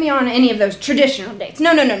never took me on any of those traditional dates.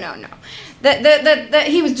 No.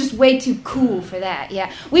 He was just way too cool for that,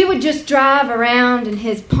 yeah. We would just drive around in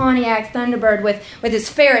his Pontiac Thunderbird with his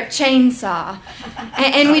ferret chainsaw,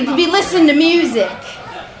 and we'd be listening to music.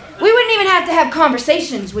 We wouldn't even have to have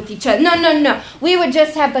conversations with each other. No. We would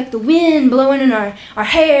just have, like, the wind blowing in our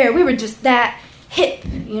hair. We were just that hip,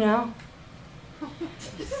 you know.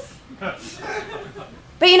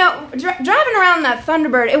 But, you know, driving around that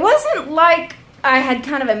Thunderbird, it wasn't like I had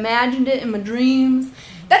kind of imagined it in my dreams.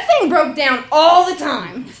 That thing broke down all the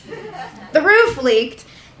time. The roof leaked.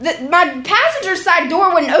 My passenger side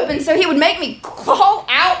door wouldn't open, so he would make me crawl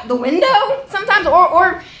out the window sometimes,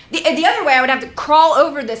 or the other way, I would have to crawl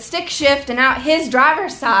over the stick shift and out his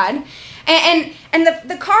driver's side. And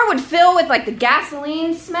the car would fill with, like, the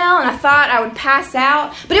gasoline smell, and I thought I would pass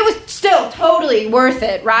out. But it was still totally worth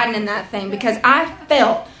it riding in that thing because I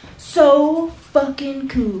felt so fucking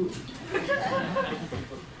cool.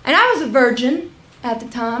 And I was a virgin at the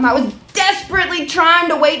time. I was desperately trying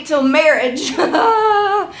to wait till marriage.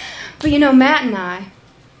 But, you know, Matt and I,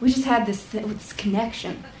 we just had this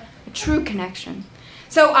connection, a true connection.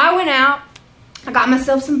 So I went out, I got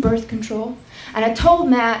myself some birth control, and I told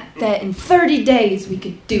Matt that in 30 days we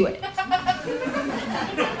could do it.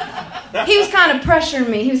 He was kind of pressuring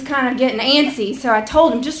me. He was kind of getting antsy, so I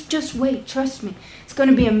told him, just wait, trust me. It's going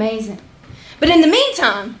to be amazing. But in the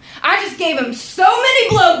meantime, I just gave him so many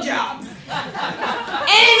blowjobs.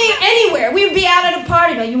 Anywhere. We would be out at a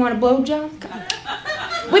party, like, you want a blowjob?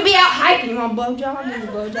 We'd be out hiking, you want a blowjob? Give me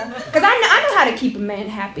a blowjob. Because I know how to keep a man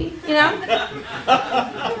happy, you know?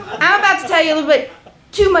 I'm about to tell you a little bit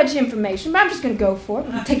too much information, but I'm just going to go for it.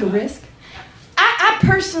 I'm going to take a risk. I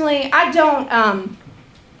personally, I don't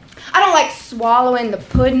like swallowing the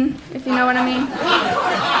pudding, if you know what I mean.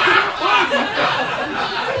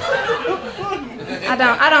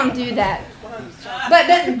 I don't do that. But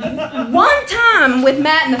one time with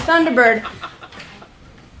Matt and the Thunderbird,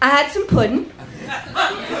 I had some pudding.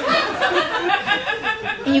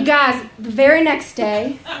 And you guys, the very next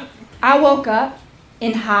day, I woke up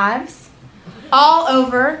in hives all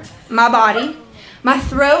over my body. My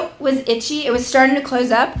throat was itchy. It was starting to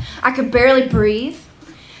close up. I could barely breathe.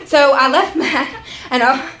 So I left Matt, and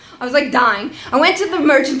I was like dying. I went to the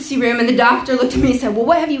emergency room, and the doctor looked at me and said, well,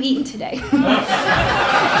 what have you eaten today?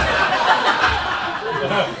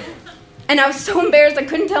 And I was so embarrassed I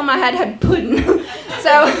couldn't tell him I had pudding. But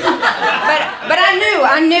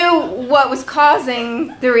I knew what was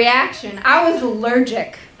causing the reaction. I was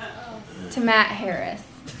allergic to Matt Harris.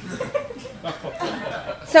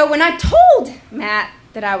 So when I told Matt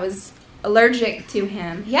that I was allergic to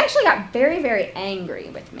him, he actually got very, very angry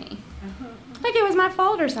with me. Like it was my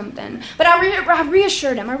fault or something. But I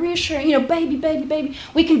reassured him. You know, baby,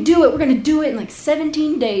 we can do it. We're going to do it in like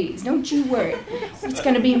 17 days. Don't you worry. It's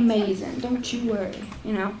going to be amazing. Don't you worry,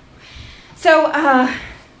 you know. So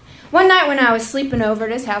one night when I was sleeping over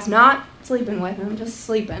at his house, not sleeping with him, just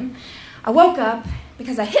sleeping, I woke up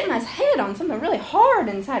because I hit my head on something really hard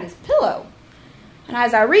inside his pillow. And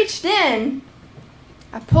as I reached in,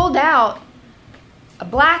 I pulled out a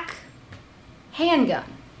black handgun.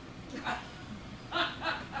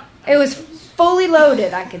 It was fully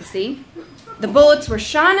loaded, I could see. The bullets were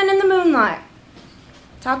shining in the moonlight.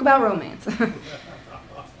 Talk about romance.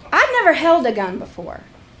 I'd never held a gun before.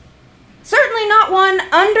 Certainly not one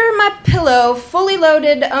under my pillow, fully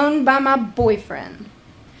loaded, owned by my boyfriend.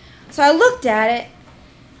 So I looked at it,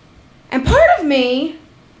 and part of me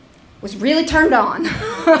was really turned on.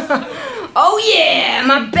 Oh yeah,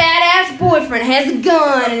 my badass boyfriend has a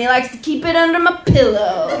gun, and he likes to keep it under my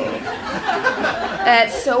pillow.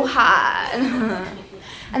 That's so hot.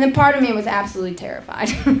 And then part of me was absolutely terrified.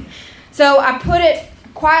 So I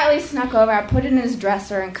quietly snuck over, I put it in his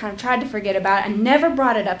dresser and kind of tried to forget about it. I never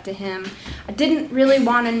brought it up to him. I didn't really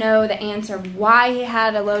want to know the answer of why he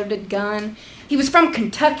had a loaded gun. He was from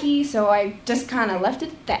Kentucky, so I just kind of left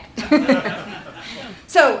it at that.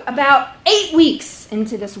 So about 8 weeks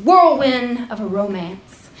into this whirlwind of a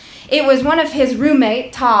romance, it was one of his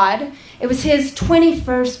roommate, Todd. It was his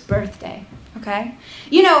 21st birthday, okay?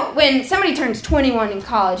 You know, when somebody turns 21 in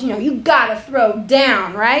college, you gotta throw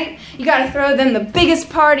down, right? You gotta throw them the biggest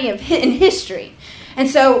party in history. And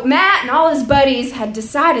so Matt and all his buddies had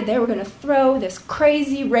decided they were gonna throw this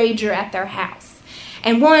crazy rager at their house.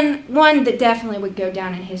 And one that definitely would go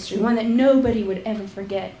down in history, one that nobody would ever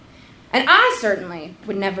forget. And I certainly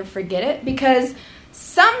would never forget it, because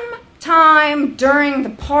sometime during the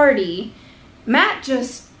party, Matt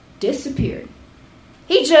just disappeared.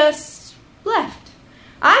 He just left.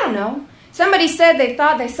 I don't know. Somebody said they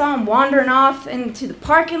thought they saw him wandering off into the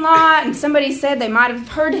parking lot, and somebody said they might have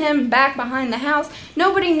heard him back behind the house.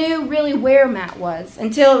 Nobody knew really where Matt was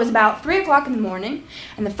until it was about 3 o'clock in the morning,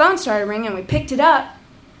 and the phone started ringing, and we picked it up,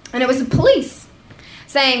 and it was the police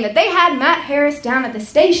saying that they had Matt Harris down at the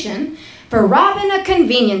station for robbing a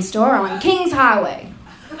convenience store on Kings Highway.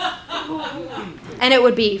 And it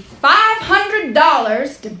would be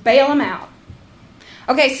 $500 to bail him out.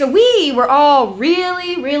 Okay, so we were all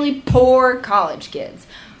really, really poor college kids.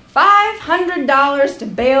 $500 to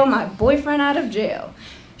bail my boyfriend out of jail.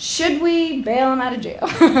 Should we bail him out of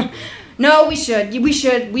jail? No, we should. We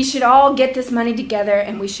should all get this money together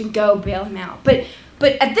and we should go bail him out. But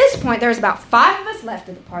at this point, there was about 5 of us left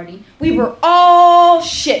at the party. We were all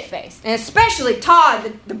shit-faced, and especially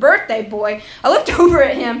Todd, the birthday boy. I looked over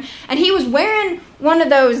at him, and he was wearing one of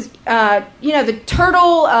those, the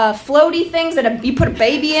turtle floaty things that you put a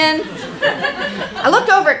baby in. I looked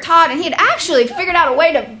over at Todd, and he had actually figured out a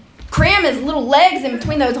way to cram his little legs in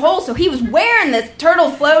between those holes, so he was wearing this turtle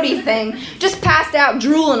floaty thing, just passed out,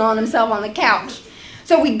 drooling on himself on the couch.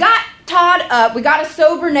 So we got Todd up, we got a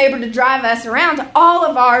sober neighbor to drive us around to all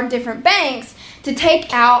of our different banks to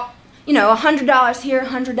take out, $100 here,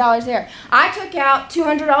 $100 there. I took out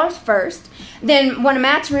 $200 first. Then one of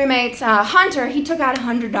Matt's roommates, Hunter, he took out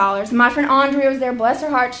 $100. My friend Andrea was there, bless her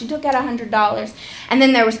heart, she took out $100. And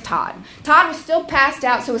then there was Todd. Todd was still passed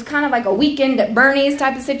out, so it was kind of like a weekend at Bernie's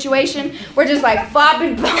type of situation. We're just like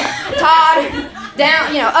flopping Todd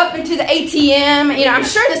down, up into the ATM. I'm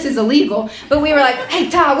sure this is illegal, but we were like, hey,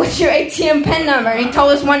 Todd, what's your ATM PIN number? And he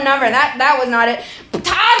told us one number, and that was not it.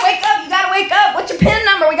 Todd, wake up, you gotta wake up. What's your PIN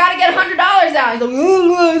number? We gotta get $100 out. He's like,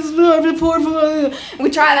 we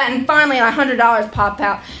try that, and finally $100 pop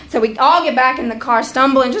out. So we all get back in the car,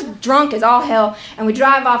 stumbling, just drunk as all hell, and we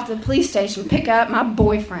drive off to the police station, pick up my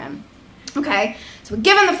boyfriend. Okay, so we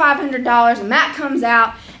give him the $500, and Matt comes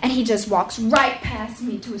out, and he just walks right past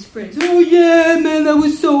me to his friends. Oh yeah, man, that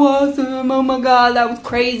was so awesome. Oh my God, that was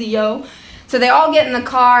crazy, yo. So they all get in the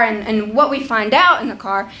car, and what we find out in the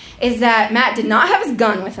car is that Matt did not have his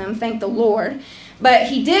gun with him, thank the Lord, but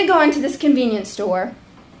he did go into this convenience store,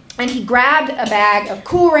 and he grabbed a bag of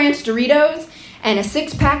Cool Ranch Doritos and a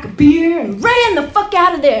 6-pack of beer and ran the fuck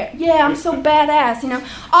out of there. Yeah, I'm so badass,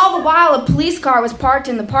 All the while, a police car was parked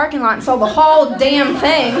in the parking lot and saw the whole damn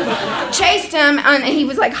thing, chased him, and he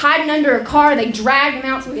was like hiding under a car. They dragged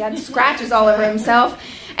him out, so he had scratches all over himself.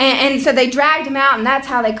 And so they dragged him out, and that's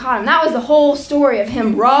how they caught him. That was the whole story of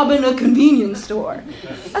him robbing a convenience store.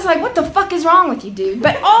 I was like, what the fuck is wrong with you, dude?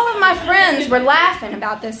 But all of my friends were laughing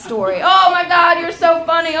about this story. Oh, my God, you're so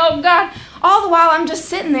funny. Oh, God. All the while, I'm just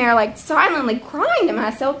sitting there, like, silently crying to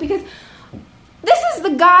myself because this is the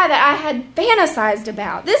guy that I had fantasized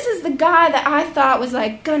about. This is the guy that I thought was,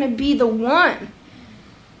 like, gonna be the one.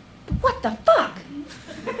 But what the fuck?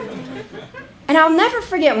 And I'll never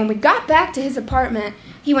forget, when we got back to his apartment,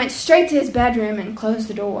 he went straight to his bedroom and closed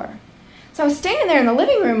the door. So I was standing there in the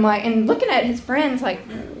living room, like, and looking at his friends, like,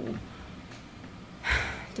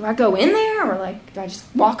 do I go in there, or, like, do I just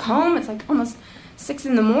walk home? It's, like, almost 6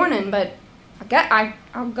 in the morning, but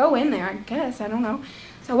I'll go in there, I guess. I don't know.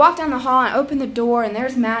 So I walk down the hall and I open the door, and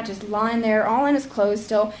there's Matt just lying there, all in his clothes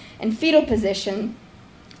still, in fetal position,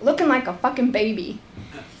 looking like a fucking baby.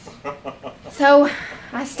 So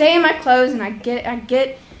I stay in my clothes, and I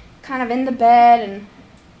get kind of in the bed, and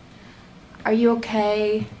are you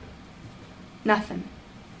okay? Nothing.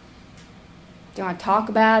 Do you want to talk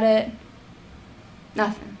about it?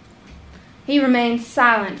 Nothing. He remained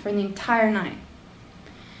silent for the entire night.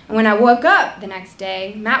 And when I woke up the next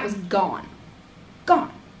day, Matt was gone.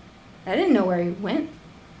 Gone. I didn't know where he went.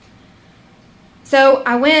 So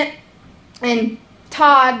I went, and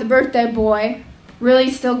Todd, the birthday boy, really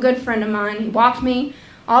still good friend of mine, he walked me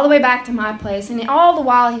all the way back to my place, and all the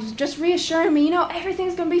while he was just reassuring me,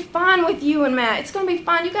 everything's going to be fine with you and Matt. It's going to be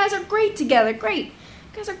fine. You guys are great together. Great. You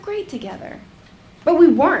guys are great together. But we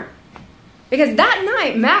weren't. Because that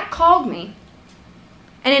night, Matt called me,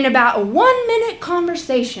 and in about a 1-minute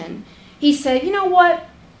conversation, he said, you know what?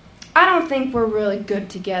 I don't think we're really good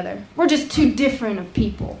together. We're just too different of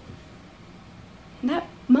people. And that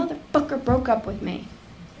motherfucker broke up with me.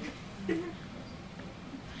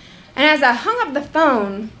 And as I hung up the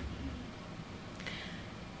phone,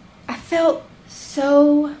 I felt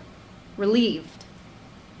so relieved.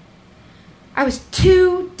 I was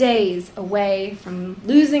 2 days away from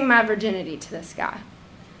losing my virginity to this guy.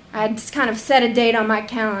 I had kind of set a date on my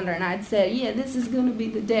calendar, and I'd said, yeah, this is going to be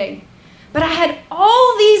the day. But I had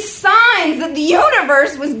all these signs that the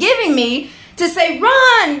universe was giving me to say,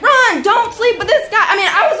 run, don't sleep with this guy. I mean,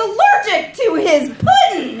 I was allergic to his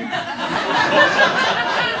pudding.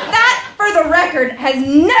 That, for the record, has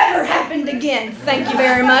never happened again. Thank you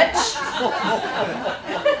very much.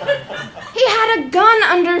 He had a gun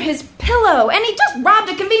under his pillow, and he just robbed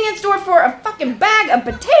a convenience store for a fucking bag of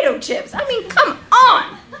potato chips. I mean, come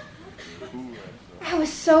on. I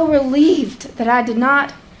was so relieved that I did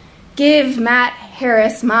not give Matt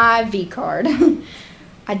Harris my V card.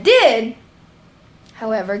 I did,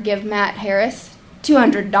 however, give Matt Harris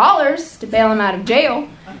 $200 to bail him out of jail,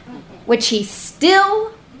 which he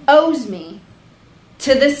still owes me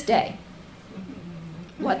to this day.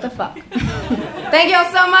 What the fuck? Thank y'all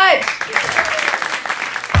so much.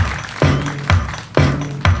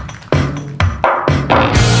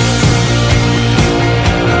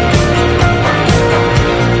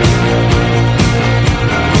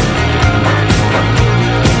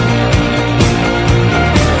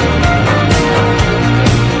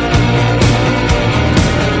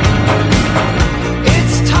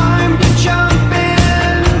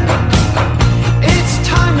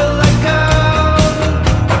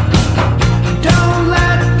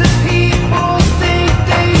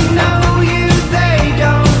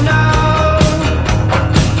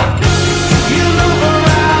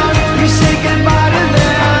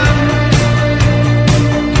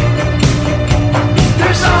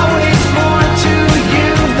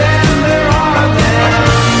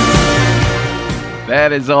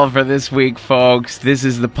 That is all for this week, folks. This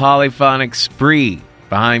is the polyphonic spree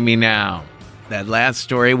behind me now. That last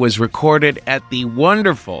story was recorded at the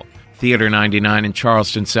wonderful Theater 99 in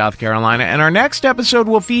Charleston, South Carolina, and our next episode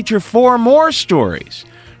will feature 4 more stories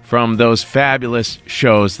from those fabulous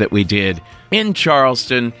shows that we did in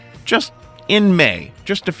Charleston just in May,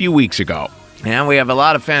 just a few weeks ago. And we have a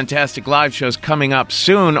lot of fantastic live shows coming up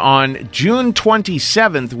soon. On June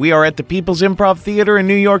 27th, we are at the People's Improv Theater in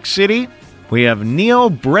New York City. We have Neil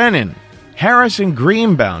Brennan, Harrison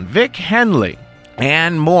Greenbaum, Vic Henley,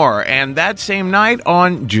 and more. And that same night,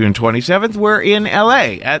 on June 27th, we're in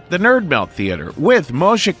L.A. at the Nerd Melt Theater with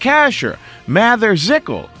Moshe Kasher, Mather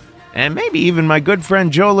Zickel, and maybe even my good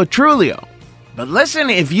friend Joe Latrulio. But listen,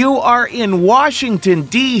 if you are in Washington,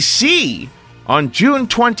 D.C. on June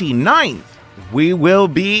 29th, we will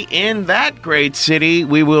be in that great city.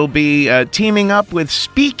 We will be teaming up with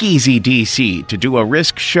Speakeasy DC to do a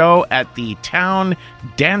Risk show at the Town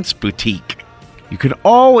Dance Boutique. You can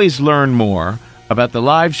always learn more about the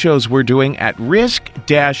live shows we're doing at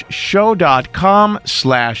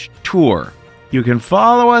risk-show.com/tour. You can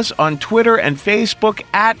follow us on Twitter and Facebook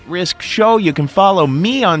at Risk Show. You can follow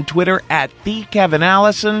me on Twitter at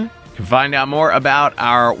TheKevinAllison. You can find out more about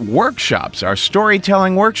our workshops, our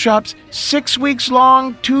storytelling workshops, 6 weeks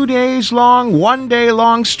long, 2 days long, 1 day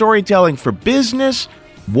long storytelling for business,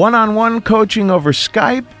 one-on-one coaching over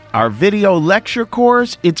Skype, our video lecture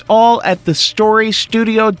course. It's all at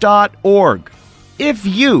thestorystudio.org. If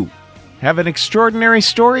you have an extraordinary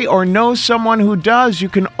story or know someone who does, you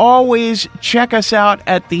can always check us out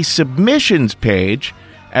at the submissions page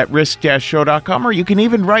at risk-show.com, or you can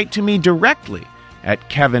even write to me directly at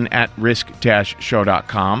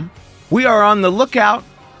kevin@risk-show.com. We are on the lookout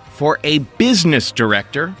for a business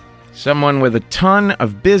director, Someone with a ton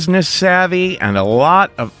of business savvy and a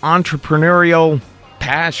lot of entrepreneurial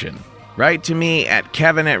passion. Write to me at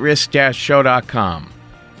kevin@risk-show.com.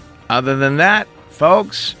 Other than that,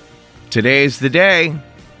 folks, today's the day.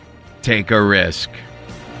 Take a risk.